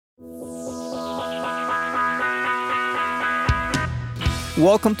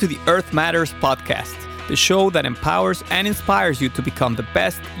Welcome to the Earth Matters podcast, the show that empowers and inspires you to become the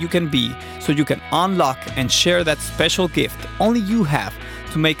best you can be so you can unlock and share that special gift only you have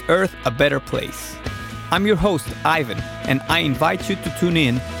to make Earth a better place. I'm your host, Ivan, and I invite you to tune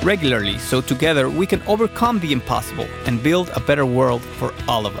in regularly so together we can overcome the impossible and build a better world for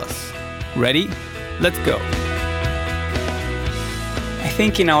all of us. Ready? Let's go. I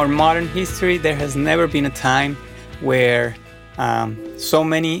think in our modern history, there has never been a time where so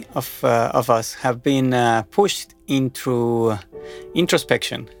many of us have been pushed into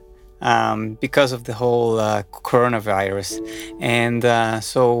introspection because of the whole coronavirus. And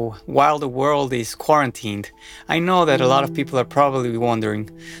so while the world is quarantined, I know that a lot of people are probably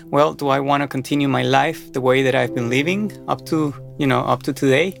wondering, well, do I want to continue my life the way that I've been living up to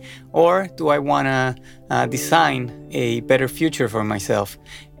today? Or do I want to design a better future for myself?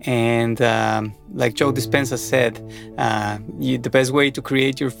 And like Joe Dispenza said, the best way to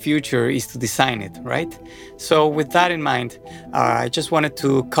create your future is to design it, right? So with that in mind, I just wanted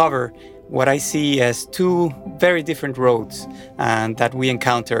to cover what I see as two very different roads that we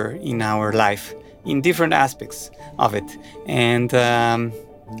encounter in our life in different aspects of it. And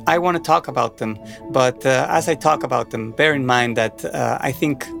I want to talk about them, but as I talk about them, bear in mind that I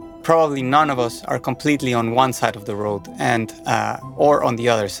think probably none of us are completely on one side of the road and or on the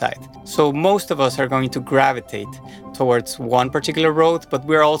other side. So most of us are going to gravitate towards one particular road, but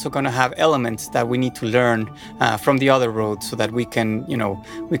we're also going to have elements that we need to learn from the other road so that we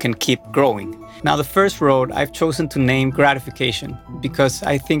can keep growing. Now, the first road I've chosen to name gratification because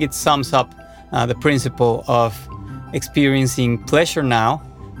I think it sums up the principle of experiencing pleasure now,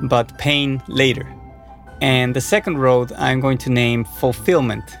 but pain later. And the second road I'm going to name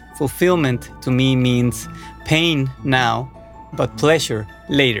fulfillment. Fulfillment to me means pain now, but pleasure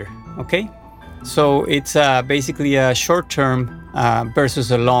later, okay? So it's basically a short term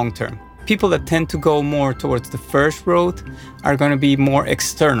versus a long term. People that tend to go more towards the first road are going to be more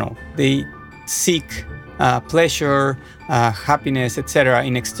external. They seek pleasure, happiness, etc.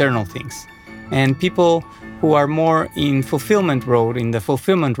 in external things. And people who are more in the fulfillment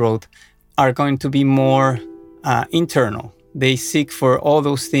road, are going to be more internal. They seek for all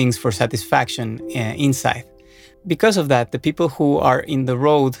those things for satisfaction inside. Because of that, the people who are in the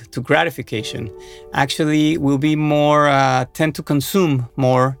road to gratification actually will be more, tend to consume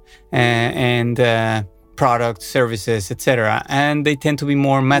more and products, services, etc. And they tend to be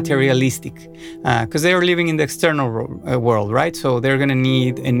more materialistic because they are living in the external world, right? So they're going to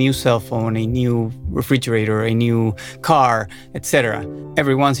need a new cell phone, a new refrigerator, a new car, etc.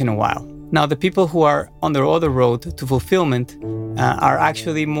 every once in a while. Now, the people who are on the other road to fulfillment are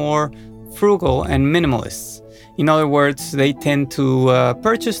actually more frugal and minimalists. In other words, they tend to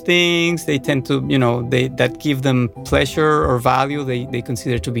purchase things, they tend to, that give them pleasure or value, they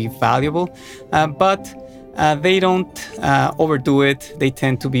consider to be valuable, but they don't overdo it. They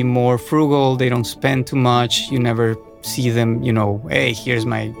tend to be more frugal, they don't spend too much. You never see them, hey, here's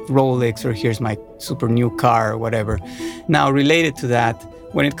my Rolex or here's my super new car or whatever. Now, related to that,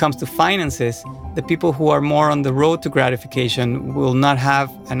 when it comes to finances, the people who are more on the road to gratification will not have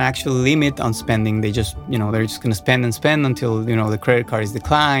an actual limit on spending. They just, they're just going to spend and spend until, the credit card is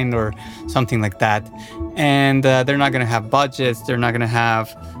declined or something like that. And they're not going to have budgets. They're not going to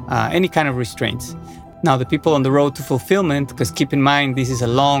have any kind of restraints. Now, the people on the road to fulfillment, because keep in mind, this is a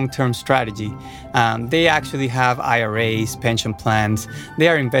long-term strategy. They actually have IRAs, pension plans. They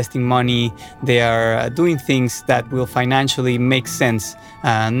are investing money. They are doing things that will financially make sense.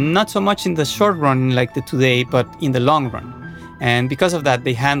 Not so much in the short run like the today, but in the long run. And because of that,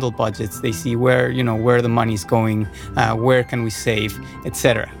 they handle budgets. They see where the money is going, where can we save,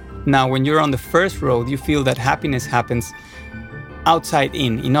 etc. Now, when you're on the first road, you feel that happiness happens outside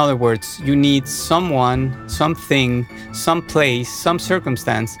in. In other words, you need someone, something, some place, some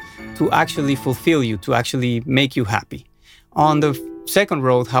circumstance to actually fulfill you, to actually make you happy. On the second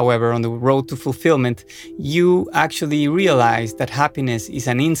road, however, on the road to fulfillment, you actually realize that happiness is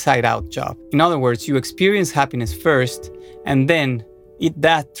an inside-out job. In other words, you experience happiness first, and then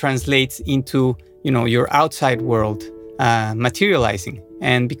that translates into, your outside world materializing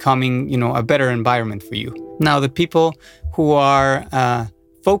and becoming, a better environment for you. Now, the people who are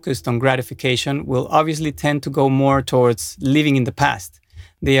focused on gratification will obviously tend to go more towards living in the past.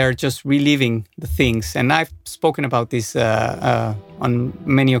 They are just reliving the things. And I've spoken about this on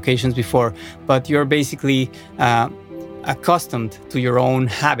many occasions before, but you're basically accustomed to your own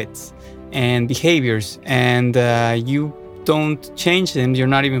habits and behaviors, and you don't change them, you're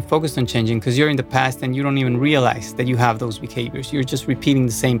not even focused on changing because you're in the past and you don't even realize that you have those behaviors. You're just repeating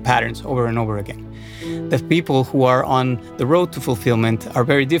the same patterns over and over again. The people who are on the road to fulfillment are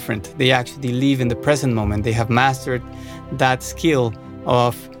very different. They actually live in the present moment. They have mastered that skill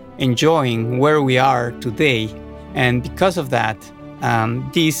of enjoying where we are today. And because of that,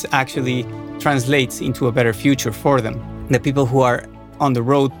 this actually translates into a better future for them. The people who are on the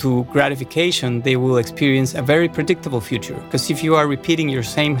road to gratification, they will experience a very predictable future. Because if you are repeating your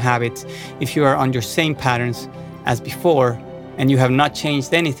same habits, if you are on your same patterns as before, and you have not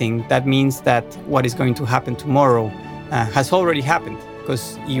changed anything, that means that what is going to happen tomorrow has already happened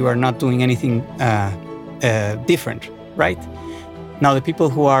because you are not doing anything different, right? Now, the people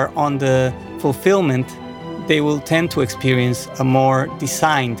who are on the fulfillment, they will tend to experience a more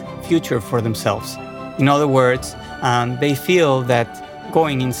designed future for themselves. In other words, they feel that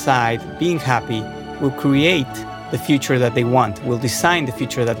going inside, being happy, will create the future that they want, will design the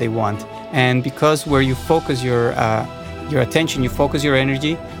future that they want. And because where you focus your attention, you focus your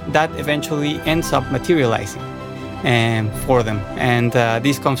energy, that eventually ends up materializing for them. And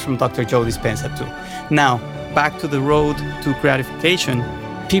this comes from Dr. Joe Dispenza too. Now, back to the road to gratification,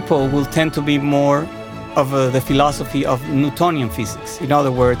 people will tend to be more of the philosophy of Newtonian physics. In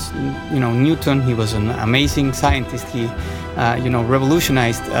other words, Newton, he was an amazing scientist. He,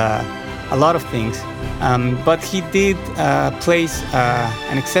 revolutionized a lot of things. But he did place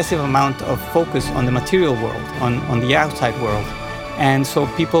an excessive amount of focus on the material world, on the outside world. And so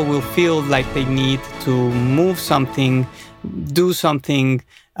people will feel like they need to move something, do something,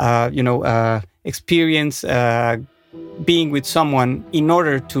 experience being with someone in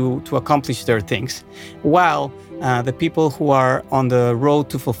order to accomplish their things. While the people who are on the road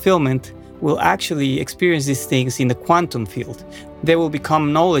to fulfillment will actually experience these things in the quantum field. They will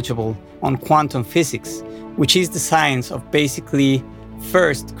become knowledgeable on quantum physics, which is the science of basically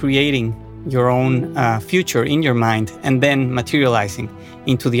first creating your own future in your mind and then materializing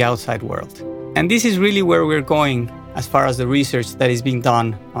into the outside world. And this is really where we're going as far as the research that is being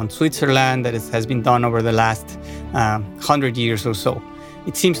done on Switzerland, that has been done over the last 100 years or so.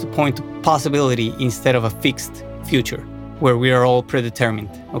 It seems to point to possibility instead of a fixed future where we are all predetermined,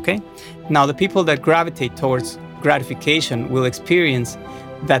 okay? Now, the people that gravitate towards gratification will experience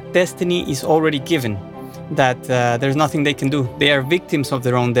that destiny is already given, that there's nothing they can do. They are victims of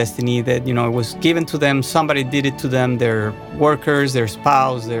their own destiny, that, it was given to them, somebody did it to them, their workers, their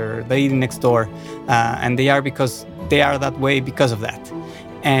spouse, their lady next door, and they are that way because of that.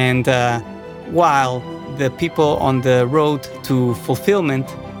 And while the people on the road to fulfillment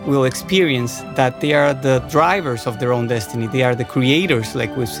will experience that they are the drivers of their own destiny, they are the creators,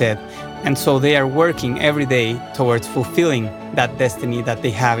 like we've said, and so they are working every day towards fulfilling that destiny that they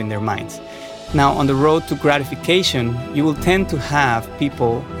have in their minds. Now, on the road to gratification, you will tend to have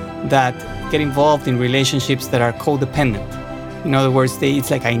people that get involved in relationships that are codependent. In other words, it's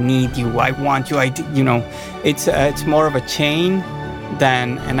like, I need you, I want you, it's more of a chain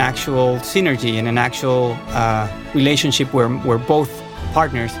than an actual synergy and an actual relationship where both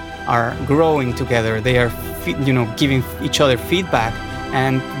partners are growing together. They are, giving each other feedback,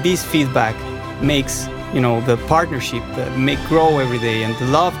 and this feedback makes the partnership grow every day, and the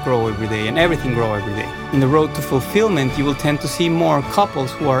love grow every day, and everything grow every day. In the road to fulfillment, you will tend to see more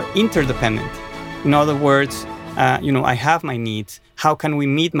couples who are interdependent. In other words, I have my needs. How can we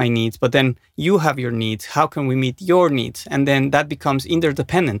meet my needs? But then you have your needs. How can we meet your needs? And then that becomes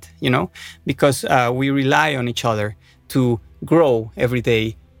interdependent, because we rely on each other to grow every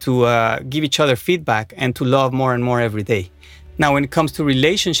day, to give each other feedback, and to love more and more every day. Now, when it comes to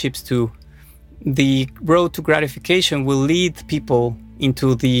relationships too, the road to gratification will lead people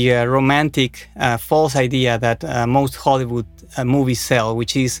into the romantic false idea that most Hollywood movies sell,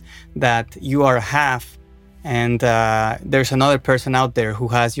 which is that you are half and there's another person out there who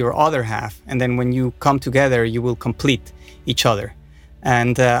has your other half. And then when you come together, you will complete each other.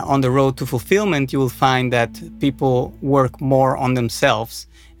 And on the road to fulfillment, you will find that people work more on themselves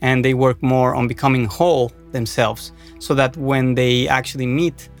and they work more on becoming whole themselves, so that when they actually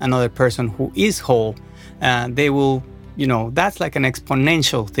meet another person who is whole, they will, that's like an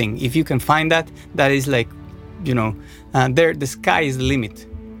exponential thing. If you can find that is like, the sky is the limit,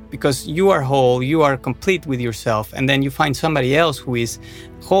 because you are whole, you are complete with yourself, and then you find somebody else who is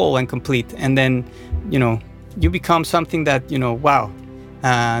whole and complete, and then, you become something that,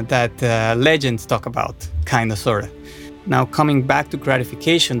 that legends talk about, kind of, sort of. Now, coming back to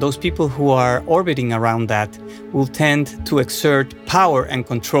gratification, those people who are orbiting around that will tend to exert power and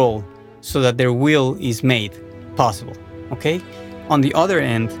control so that their will is made possible, okay? On the other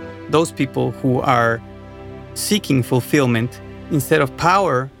end, those people who are seeking fulfillment instead of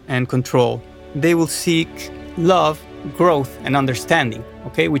power and control, they will seek love, growth, and understanding,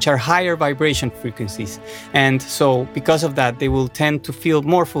 okay, which are higher vibration frequencies. And so because of that, they will tend to feel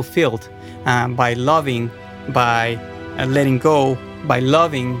more fulfilled by loving, by letting go, by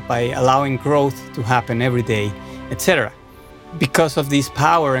loving, by allowing growth to happen every day, etc. Because of this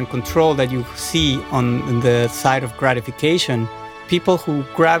power and control that you see on the side of gratification, people who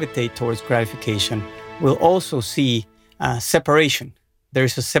gravitate towards gratification will also see separation. There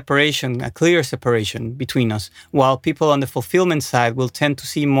is a separation, a clear separation between us, while people on the fulfillment side will tend to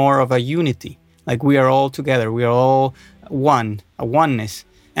see more of a unity, like we are all together, we are all one, a oneness,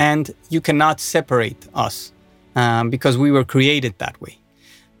 and you cannot separate us because we were created that way.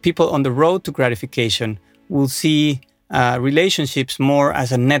 People on the road to gratification will see relationships more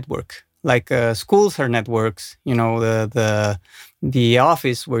as a network, like schools are networks. You know, the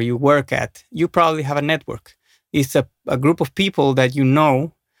office where you work at, you probably have a network. It's a group of people that you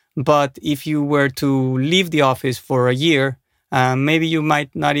know, but if you were to leave the office for a year, maybe you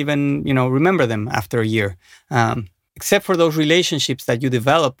might not even, remember them after a year. Except for those relationships that you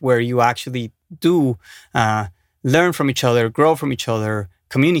develop where you actually do learn from each other, grow from each other,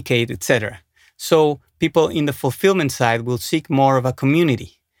 communicate, etc. So people in the fulfillment side will seek more of a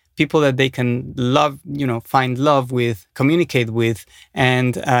community, people that they can love, find love with, communicate with,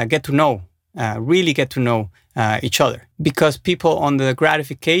 and get to know, really get to know each other. Because people on the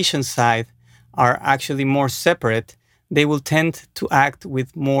gratification side are actually more separate, they will tend to act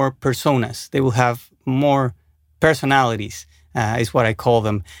with more personas. They will have more personalities, is what I call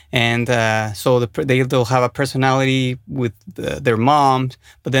them. And so they'll have a personality with their moms,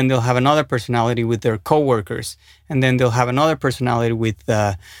 but then they'll have another personality with their coworkers, and then they'll have another personality with,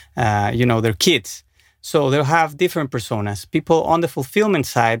 their kids. So they'll have different personas. People on the fulfillment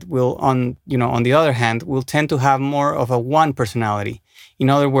side will, on the other hand, will tend to have more of a one personality. In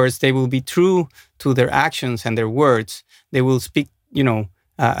other words, they will be true to their actions and their words. They will speak,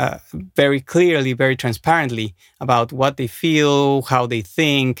 very clearly, very transparently about what they feel, how they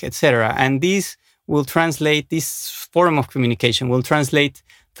think, etc. And this form of communication will translate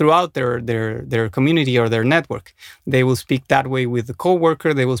throughout their community or their network. They will speak that way with the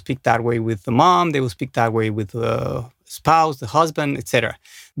coworker, they will speak that way with the mom, they will speak that way with the spouse, the husband, etc.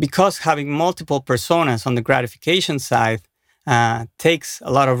 Because having multiple personas on the gratification side takes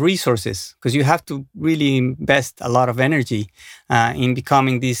a lot of resources, because you have to really invest a lot of energy in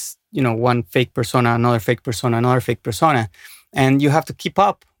becoming this, one fake persona, another fake persona, another fake persona. And you have to keep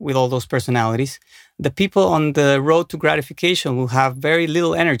up with all those personalities. The people on the road to gratification will have very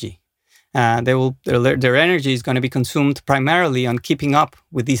little energy. Their energy is going to be consumed primarily on keeping up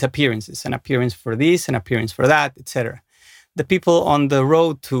with these appearances, an appearance for this, an appearance for that, etc. The people on the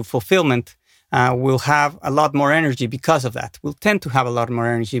road to fulfillment will have a lot more energy because of that, will tend to have a lot more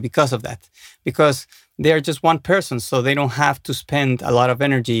energy because of that, because they are just one person, so they don't have to spend a lot of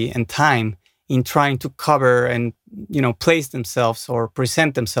energy and time in trying to cover and, place themselves or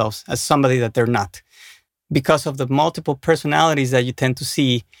present themselves as somebody that they're not. Because of the multiple personalities that you tend to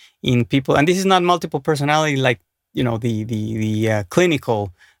see in people, and this is not multiple personality like, the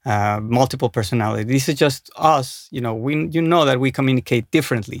clinical multiple personality. This is just us. That we communicate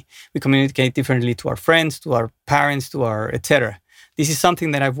differently. We communicate differently to our friends, to our parents, to our etc. This is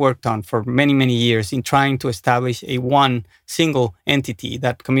something that I've worked on for many, many years in trying to establish a one single entity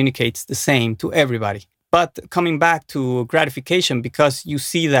that communicates the same to everybody. But coming back to gratification, because you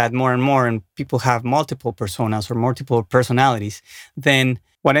see that more and more and people have multiple personas or multiple personalities, then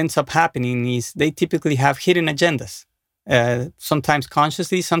what ends up happening is they typically have hidden agendas, sometimes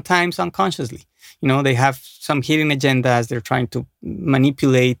consciously, sometimes unconsciously. They have some hidden agendas. They're trying to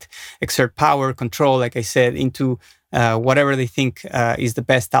manipulate, exert power, control, like I said, into whatever they think is the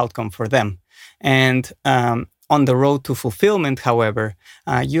best outcome for them. And on the road to fulfillment, however,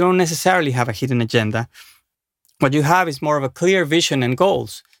 you don't necessarily have a hidden agenda. What you have is more of a clear vision and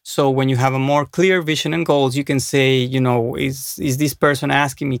goals. So when you have a more clear vision and goals, you can say, is this person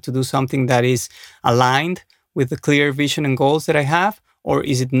asking me to do something that is aligned with the clear vision and goals that I have, or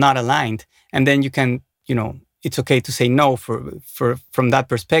is it not aligned? And then you can, it's okay to say no from that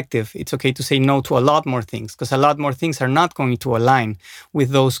perspective. It's okay to say no to a lot more things, because a lot more things are not going to align with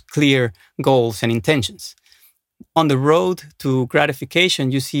those clear goals and intentions. On the road to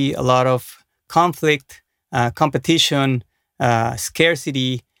gratification, you see a lot of conflict, competition,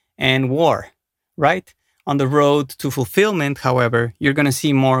 scarcity, and war, right? On the road to fulfillment, however, you're going to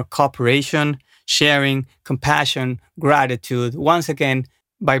see more cooperation, sharing, compassion, gratitude. Once again,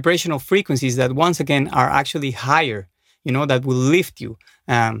 vibrational frequencies that once again are actually higher, that will lift you.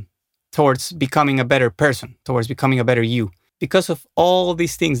 towards becoming a better person, towards becoming a better you. Because of all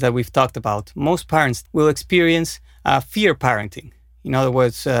these things that we've talked about, most parents will experience fear parenting. In other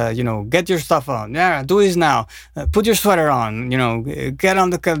words, get your stuff on. Yeah, do this now. Put your sweater on. Get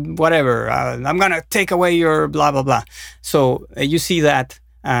on the whatever. I'm gonna take away your blah blah blah. So you see that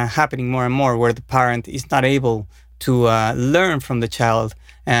happening more and more, where the parent is not able to learn from the child.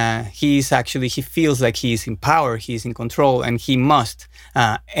 He feels like he's in power, he's in control, and he must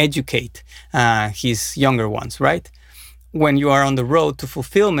educate his younger ones, right? When you are on the road to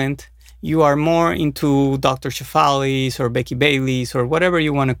fulfillment, you are more into Dr. Shefali's or Becky Bailey's or whatever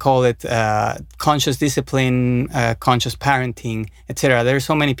you want to call it, conscious discipline, conscious parenting, etc. There are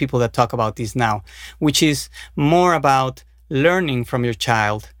so many people that talk about this now, which is more about learning from your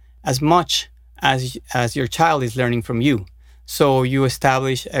child as much as your child is learning from you. So you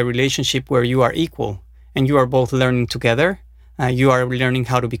establish a relationship where you are equal and you are both learning together. You are learning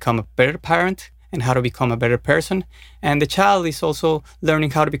how to become a better parent and how to become a better person. And the child is also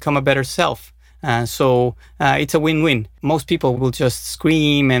learning how to become a better self. So it's a win-win. Most people will just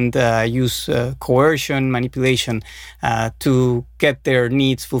scream and use coercion, manipulation to get their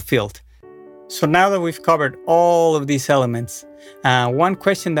needs fulfilled. So now that we've covered all of these elements, one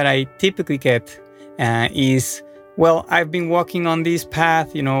question that I typically get is, well, I've been walking on this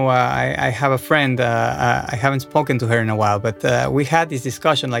path. I have a friend. I haven't spoken to her in a while, but we had this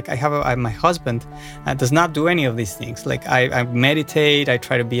discussion. Like, my husband does not do any of these things. Like, I meditate. I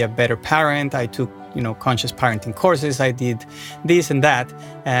try to be a better parent. I took, conscious parenting courses. I did this and that.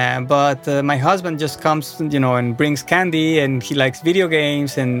 But my husband just comes, and brings candy, and he likes video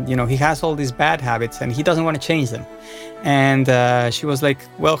games, and, he has all these bad habits, and he doesn't want to change them. And she was like,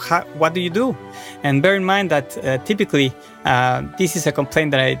 well, what do you do? And bear in mind that typically this is a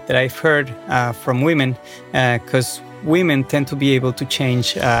complaint that I've heard from women, because women tend to be able to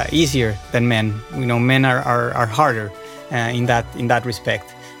change easier than men. Men are harder in that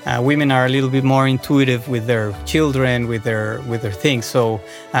respect. Women are a little bit more intuitive with their children, with their things. So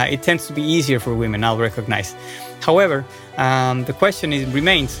it tends to be easier for women, I'll recognize. However, the question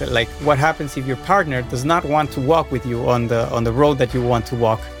remains, like, what happens if your partner does not want to walk with you on the road that you want to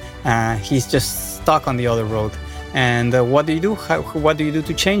walk? He's just stuck on the other road. And what do you do? What do you do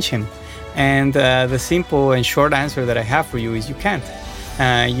to change him? And the simple and short answer that I have for you is you can't.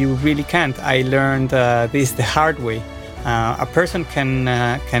 You really can't. I learned this the hard way. A person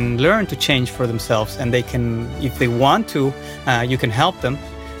can learn to change for themselves, and they can, if they want to, you can help them.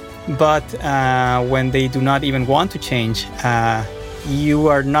 But when they do not even want to change, you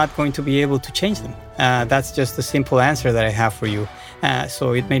are not going to be able to change them. That's just the simple answer that I have for you.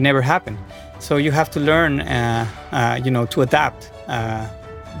 So it may never happen. So you have to learn, to adapt,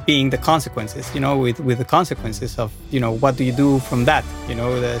 being the consequences, with the consequences of, what do you do from that?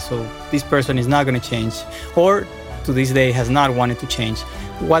 So this person is not going to change, or to this day has not wanted to change.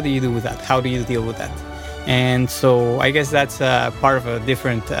 What do you do with that? How do you deal with that? And so I guess that's part of a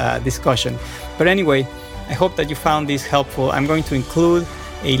different discussion. But anyway, I hope that you found this helpful. I'm going to include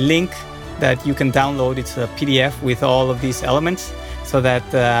a link that you can download. It's a PDF with all of these elements, so that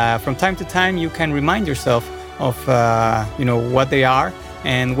from time to time you can remind yourself of what they are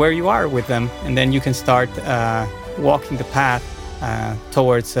and where you are with them, and then you can start walking the path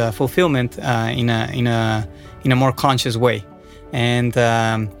towards fulfillment in a more conscious way. And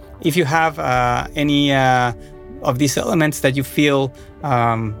if you have any of these elements that you feel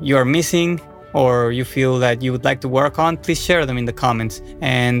you are missing, or you feel that you would like to work on, please share them in the comments.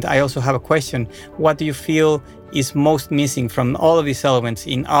 And I also have a question. What do you feel is most missing from all of these elements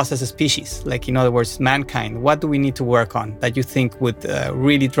in us as a species? Like, in other words, mankind. What do we need to work on that you think would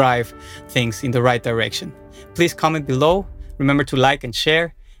really drive things in the right direction? Please comment below. Remember to like and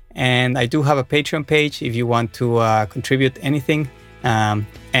share. And I do have a Patreon page if you want to contribute anything.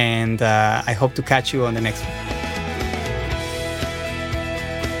 And I hope to catch you on the next one.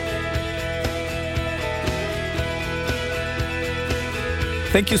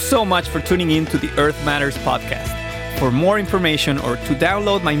 Thank you so much for tuning in to the Earth Matters podcast. For more information or to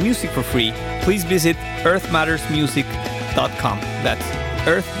download my music for free, please visit earthmattersmusic.com. That's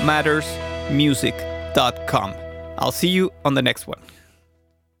earthmattersmusic.com. I'll see you on the next one.